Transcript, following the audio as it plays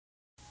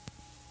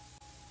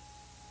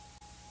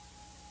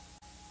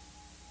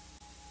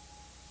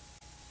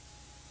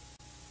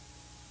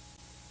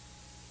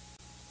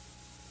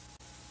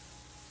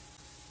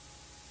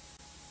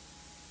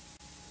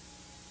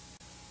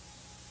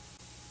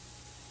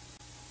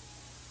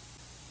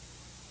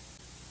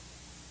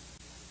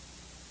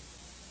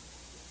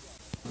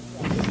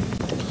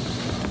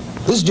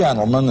This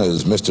gentleman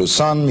is Mr.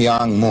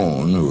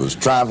 Myung, who is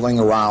traveling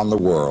around the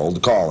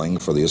world calling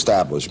for the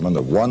establishment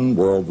of one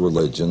world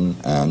religion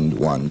and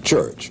one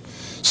church.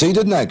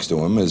 Seated next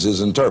to him is his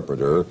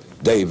interpreter,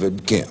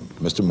 David Kim.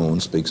 Mr. Moon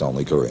speaks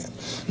only Korean.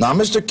 Now,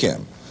 Mr.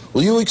 Kim,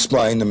 will you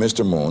explain to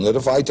Mr. Moon that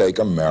if I take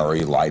a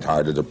merry,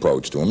 lighthearted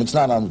approach to him, it's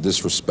not out of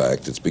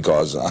disrespect, it's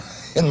because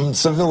in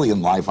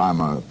civilian life I'm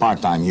a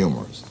part-time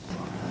humorist.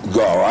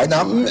 Go, all right?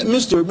 Now,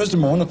 Mr.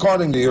 Moon,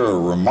 according to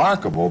your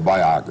remarkable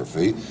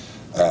biography,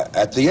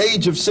 at the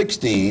age of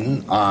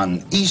 16,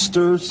 on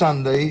Easter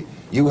Sunday,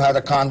 you had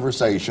a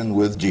conversation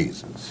with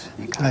Jesus.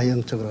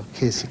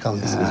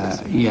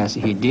 Yes,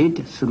 he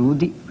did, through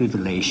the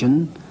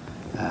revelation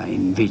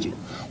in vision.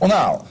 Well,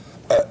 now,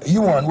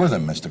 you weren't with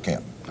him, Mr.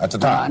 Kim, at the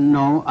time.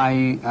 No,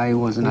 I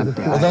was not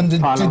there. Well, then,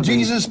 did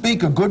Jesus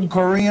speak a good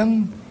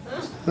Korean?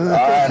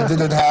 And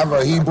did it have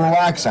a Hebrew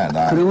accent?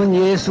 그러면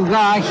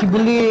예수가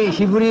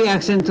히브리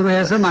액센트로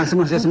해서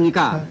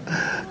말씀하셨습니까?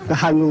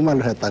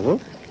 한국말로 했다고?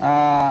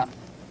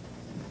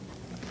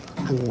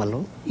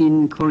 한국말로?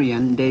 In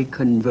Korean, they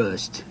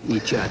conversed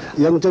each other.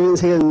 영적인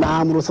세계는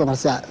마음으로서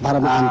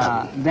바라보면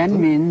안다. That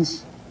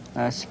means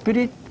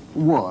spirit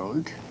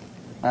world.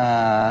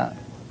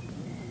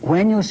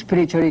 When you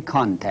spiritually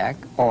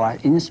contact or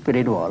in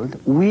spirit world,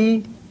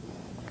 we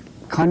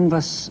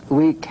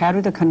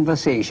carry the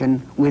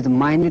conversation with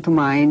mind to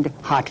mind,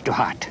 heart to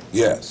heart.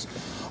 Yes.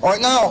 All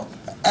right, now,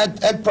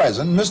 at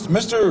present,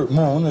 Mr.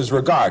 Moon is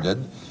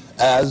regarded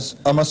as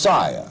a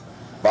Messiah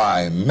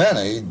by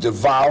many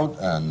devout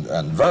and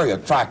very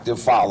attractive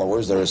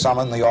followers. There are some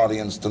in the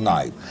audience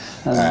tonight.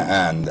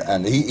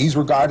 And he's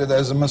regarded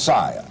as a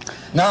Messiah.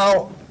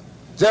 Now,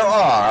 there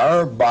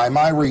are, by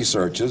my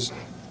researches,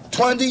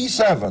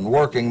 27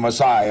 working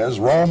messiahs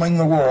roaming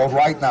the world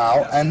right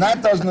now, and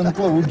that doesn't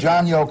include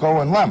John,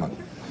 Yoko, and Lemon.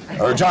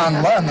 Or John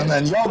Lennon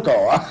and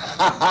Yoko.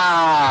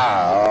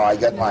 Oh, I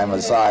get my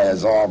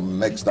messiahs all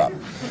mixed up.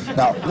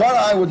 Now, what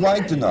I would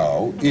like to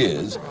know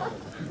is,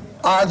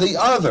 are the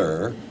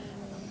other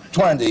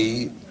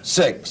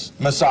 26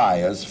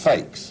 messiahs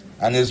fakes?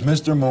 And is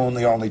Mr. Moon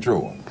the only true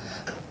one?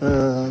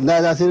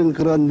 나 자신은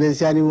그런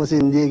메시아님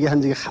모습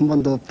얘기한 적이 한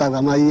번도 없다고.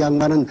 아마 이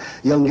양반은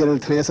연결을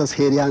통해서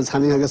세례한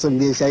사명하게서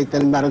메시아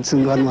있다는 말을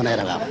증거한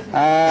모네라가.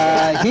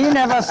 He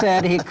never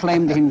said he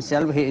claimed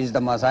himself he is the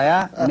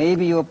Messiah.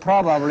 Maybe you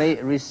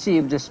probably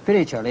received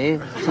spiritually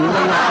through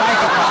the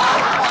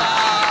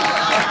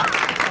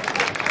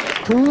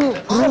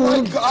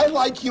I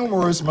like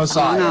humorous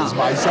messiahs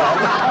myself.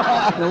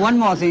 One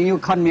more thing, you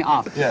cut me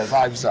off. Yes,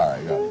 I'm sorry.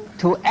 Yeah.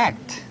 To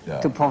act,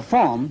 to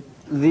perform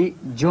the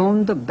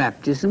John the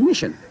Baptist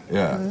mission.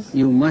 Yes.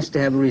 You must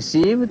have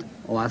received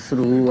or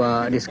through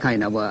this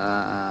kind of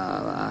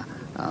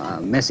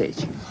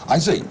message. I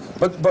see.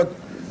 But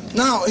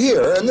now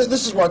here, and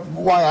this is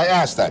why I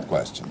asked that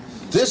question.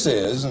 This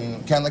is,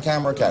 and can the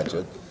camera catch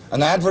it,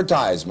 an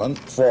advertisement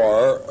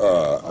for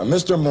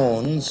Mr.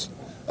 Moon's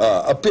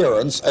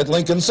appearance at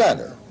Lincoln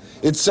Center.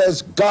 It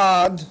says,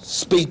 God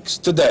speaks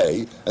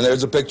today, and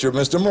there's a picture of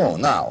Mr.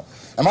 Moon. Now,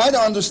 am I to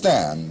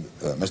understand,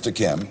 Mr.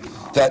 Kim,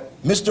 that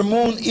Mr.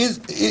 Moon is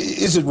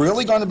it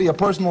really going to be a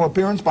personal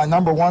appearance by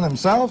number one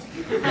himself?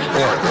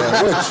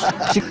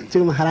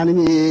 지금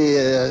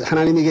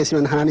하나님이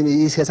계시면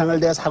하나님이 이 세상을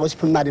대해서 하고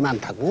싶은 말이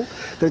많다고.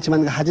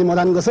 그렇지만 하지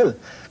못한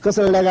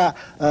그것을 내가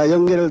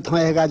연결을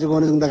통해 가지고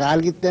어느 정도가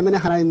알기 때문에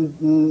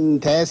하나님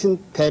대신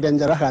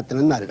대변자로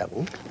하겠다는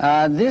말이라고.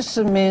 This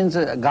means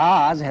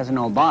God has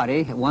no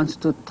body. He wants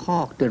to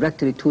talk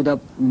directly to the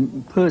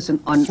person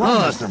on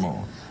earth. Mr.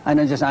 Moon. I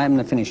am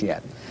not finished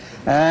yet.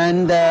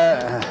 And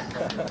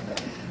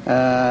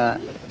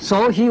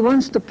so he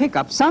wants to pick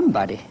up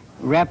somebody,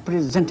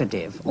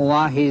 representative,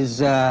 or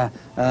his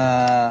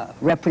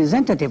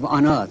representative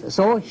on earth.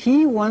 So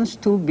he wants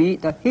to be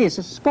his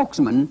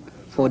spokesman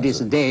for this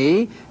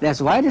day.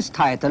 That's why this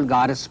title,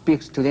 God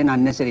Speaks Today, not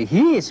necessarily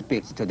He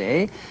speaks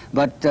today,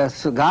 but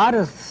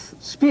God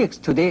speaks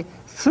today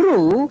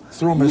through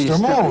Mr.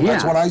 Moon. Yeah.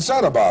 That's what I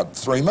said about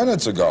 3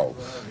 minutes ago.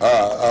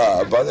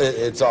 But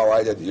it's all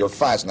right. You're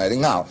fascinating.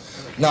 Now,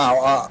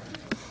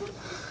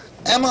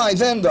 am I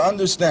then to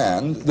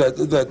understand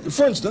that,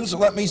 for instance,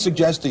 let me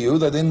suggest to you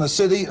that in the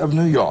city of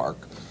New York,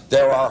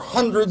 there are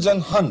hundreds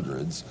and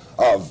hundreds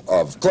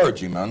of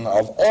clergymen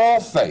of all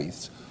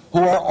faiths who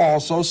are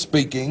also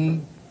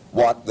speaking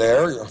what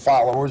their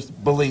followers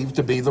believe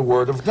to be the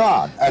Word of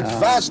God at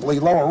vastly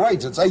lower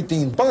rates. It's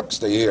 $18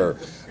 to hear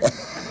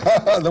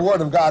the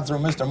Word of God through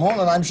Mr. Moon,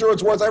 and I'm sure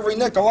it's worth every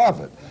nickel of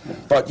it.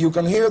 But you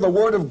can hear the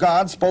Word of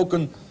God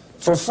spoken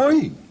for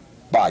free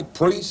by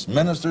priests,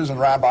 ministers, and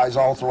rabbis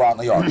all throughout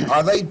New York.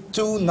 Are they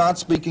too not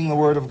speaking the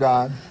Word of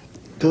God?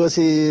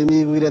 그것이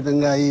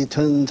미국이라든가 이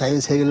전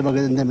자유세계를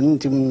보게 된다면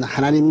지금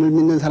하나님을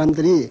믿는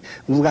사람들이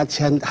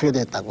무가치하게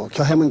됐다고.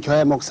 교회면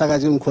교회 목사가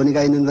지금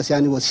권위가 있는 것이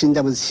아니고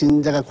신자면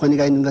신자가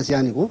권위가 있는 것이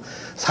아니고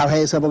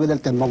사회에서 보게 될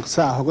때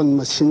목사 혹은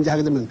뭐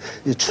신자하게 되면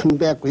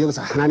춤배웠고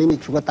여기서 하나님이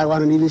죽었다고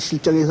하는 이런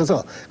실정에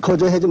있어서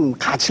거저해지면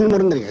가치를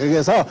모른다니까.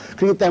 그래서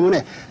그렇기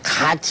때문에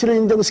가치를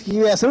인정시키기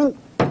위해서는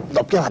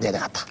높게 받아야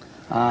되겠다.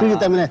 그렇기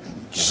때문에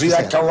See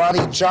that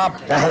karate chop?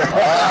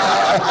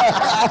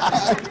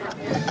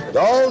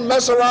 Don't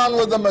mess around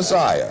with the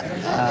Messiah.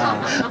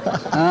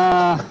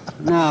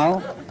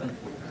 Now,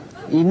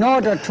 in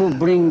order to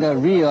bring the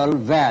real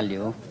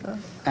value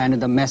and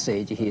the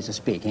message he is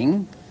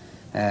speaking,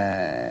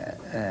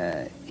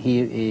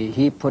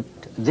 he put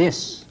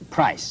this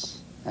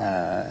price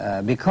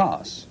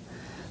because,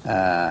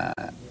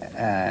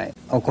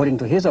 according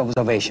to his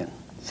observation,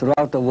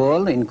 throughout the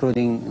world,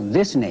 including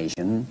this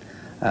nation,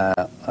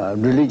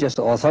 religious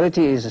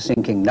authority is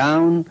sinking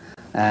down,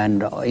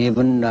 and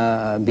even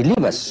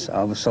believers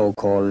of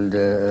so-called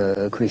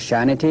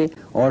Christianity,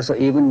 also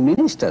even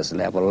ministers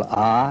level,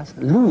 are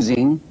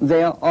losing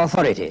their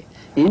authority.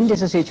 In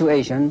this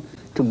situation,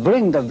 to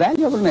bring the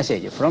valuable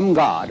message from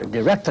God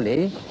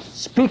directly,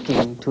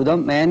 speaking to the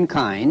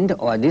mankind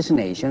or this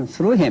nation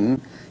through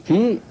him,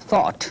 he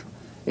thought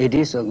it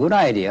is a good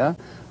idea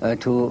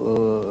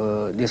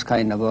to this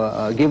kind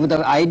of give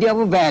the idea of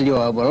a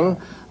valuable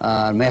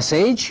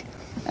message,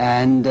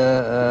 and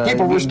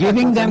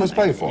giving them,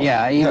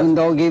 even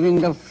though giving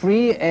the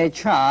free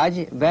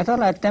charge, better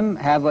let them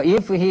have,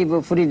 if he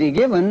were freely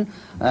given,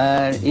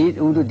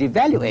 it would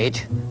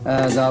devaluate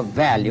the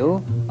value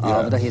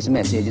of his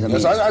message.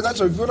 Yes, that's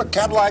if you put a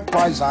Cadillac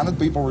price on it,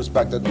 people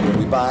respect it. We'll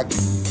be back.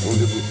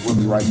 We'll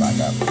be right back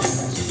after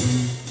this.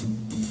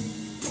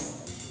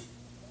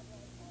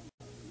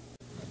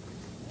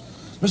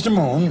 Mr.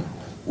 Moon,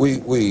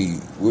 we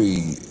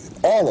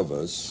all of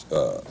us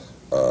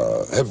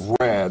have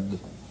read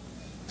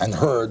and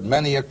heard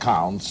many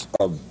accounts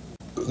of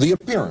the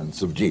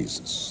appearance of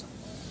Jesus.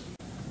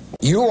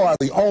 You are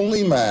the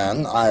only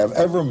man I have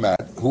ever met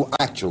who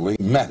actually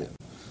met him.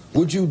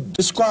 Would you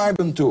describe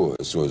him to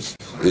us? Was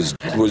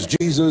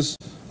Jesus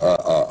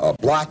a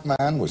black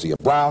man? Was he a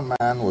brown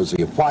man? Was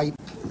he a white?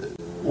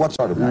 What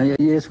sort of man?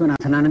 예수가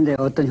나타나는데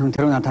어떤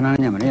형태로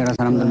나타나느냐면 여러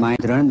사람들 많이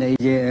들었는데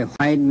이제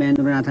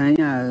화이트맨으로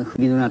나타나냐,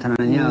 흑인으로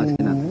나타나느냐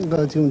어떻게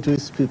나타나냐? 지금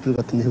Jewish people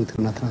같은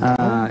형태로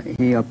나타나죠.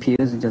 He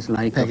appears just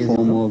like a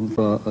form of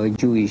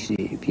Jewish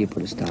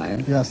people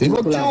style. Yes, He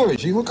looked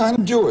Jewish. He looked kind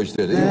of Jewish,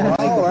 did he?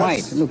 Like a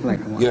white. Looked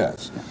like a white.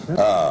 Yes.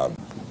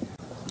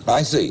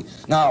 I see.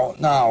 Now,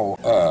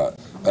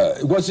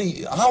 was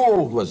he? How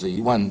old was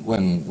he when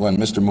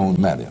Mr. Moon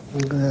met him?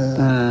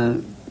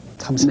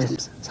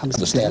 30.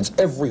 Understands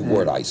every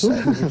word I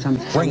say.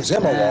 Brings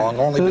him along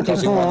only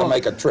because he wanted to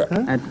make a trip.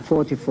 At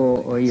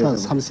 44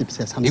 years old.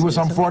 30세. He was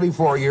some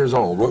 44 years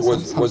old.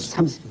 Was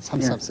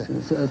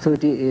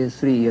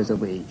 33 years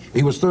of age.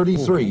 He was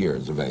 33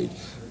 years of age.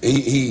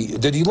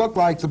 Did he look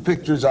like the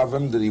pictures of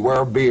him? Did he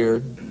wear a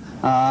beard?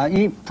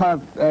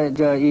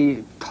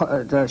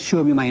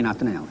 시험이 많이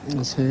났잖아요.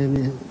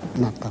 시험이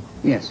났다고.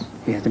 Yes,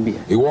 he had a beard.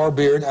 He wore a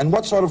beard, and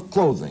what sort of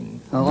clothing?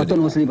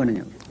 어떤 옷을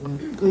입었느냐?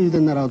 그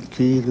나라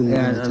길은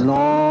a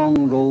long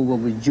robe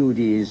of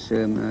Jewish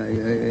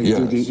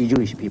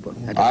people.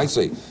 I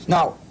see.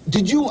 Now,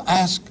 did you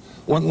ask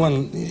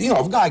when you know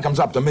if a guy comes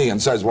up to me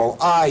and says, "Well,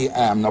 I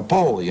am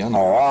Napoleon,"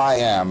 or "I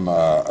am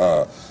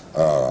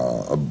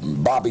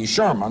Bobby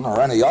Sherman,"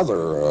 or any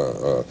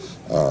other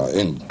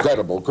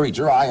incredible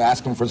creature, I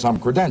ask him for some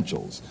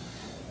credentials.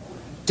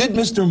 Did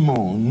Mr.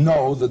 Moon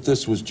know that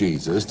this was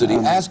Jesus? Did he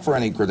ask for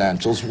any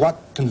credentials? What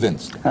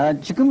convinced him?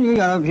 지금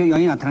여러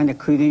영이 나타나는데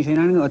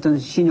크리덴셜이라는 건 어떤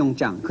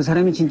신용장, 그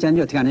사람이 진짜인지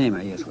어떻게 아느냐 이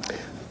말이에요, 예수가.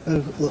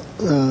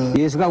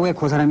 예수가 왜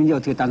그 사람인지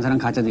어떻게 딴 사람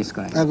가짜도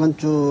있을까요? 그건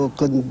쭉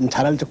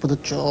자랄 적부터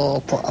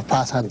쭉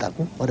봐서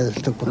한다고. 어렸을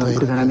적부터.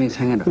 그 사람의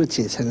생애를.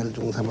 그렇지, 생애를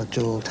중삼아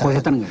쭉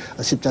보셨다는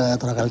거예요. 십자가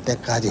돌아갈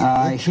때까지.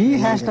 He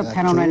has the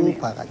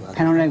panoramic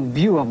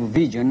view of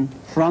vision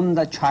from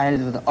the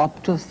childhood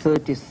up to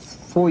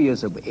 34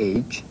 years of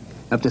age,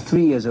 up to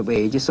 3 years of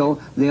age. So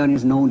there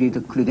is no need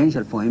of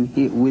credential for him.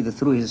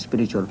 Through his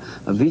spiritual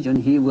vision,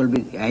 he will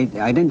be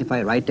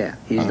identified right there.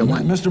 He is the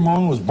one. Mr.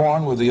 Moon was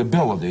born with the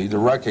ability to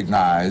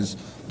recognize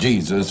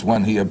Jesus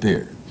when he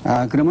appeared.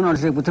 그러면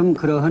어렸을 때부터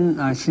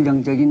그러한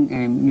실정적인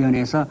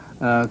면에서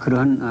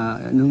그러한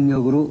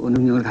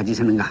능력을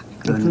가지시는가?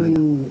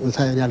 그런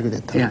사연이 알게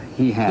됐다. Yeah,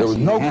 he has. There was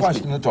no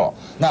question at all.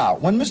 Now,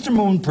 when Mr.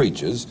 Moon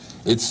preaches,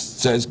 it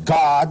says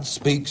God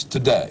speaks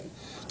today.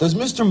 Does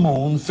Mr.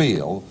 Moon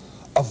feel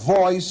a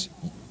voice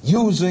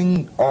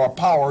using, or a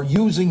power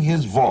using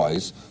his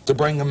voice to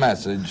bring a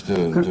message to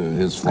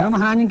his flock? 그럼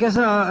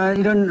하나님께서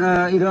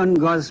이런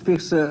God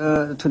speaks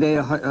today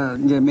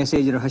이제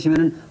메시지를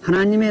하시면은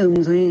하나님의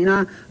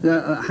음성이나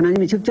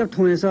하나님이 직접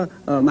통해서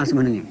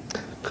말씀하는 게.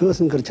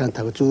 그것은 그렇지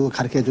않다고 쭉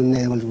가르쳐준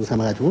내용을 좀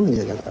삼아가지고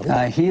얘기한다고.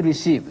 He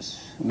receives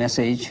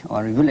message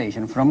or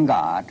revelation from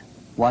God.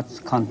 What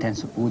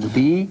contents would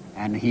be,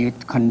 and he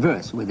would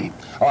converse with him.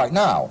 All right,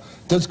 now,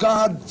 does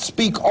God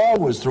speak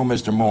always through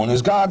Mr. Moon?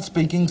 Is God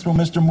speaking through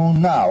Mr.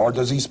 Moon now, or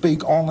does he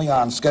speak only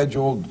on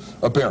scheduled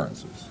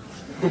appearances?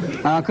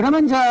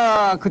 그러면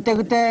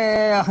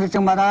그때 할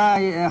적마다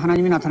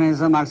하나님이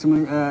나타나서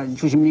말씀을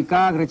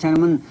주십니까? 그렇지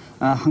않으면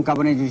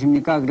한꺼번에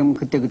주십니까? 그러면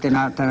그때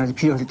나타나서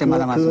필요할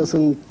때마다 말씀.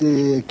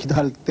 그것은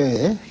기도할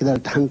때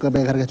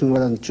한꺼번에 가르쳐 준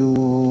것보다는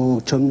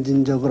쭉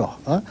점진적으로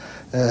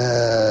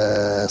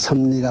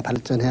섭리가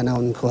발전해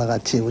나온 그와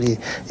같이 우리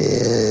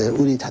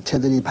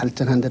자체들이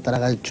발전한 데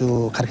따라가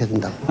쭉 가르쳐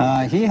준다고.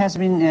 He has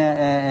been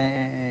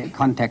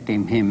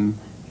contacting him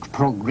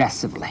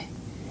progressively.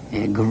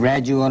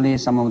 Gradually,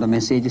 some of the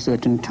messages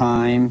certain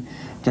time,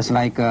 just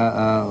like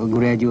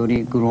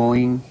gradually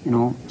growing,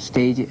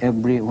 stage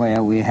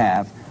everywhere we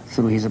have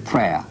through his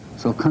prayer.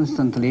 So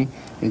constantly,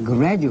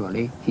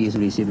 gradually, he is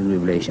receiving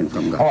revelation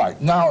from God. All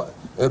right, now,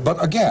 but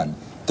again,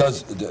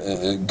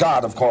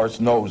 God, of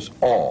course, knows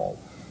all.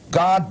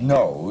 God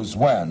knows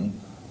when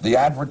this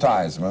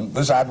advertisement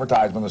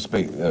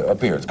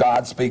appears.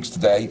 God speaks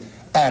today,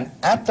 and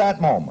at that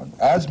moment,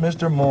 as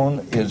Mr.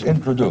 Moon is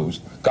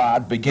introduced,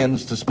 God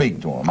begins to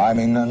speak to him. I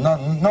mean,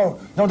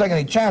 don't take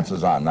any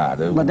chances on that.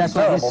 But that's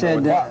why he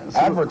said,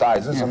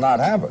 advertise this and not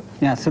have it.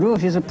 Yeah, through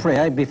his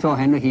prayer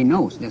beforehand, he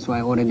knows. That's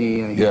why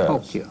already he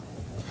spoke to you.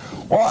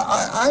 Well,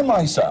 I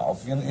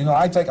myself,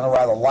 I've taken a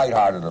rather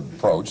lighthearted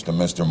approach to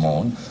Mr.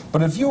 Moon,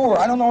 but if you were,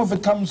 I don't know if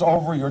it comes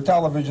over your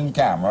television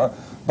camera,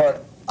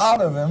 but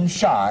out of him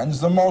shines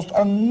the most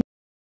enormous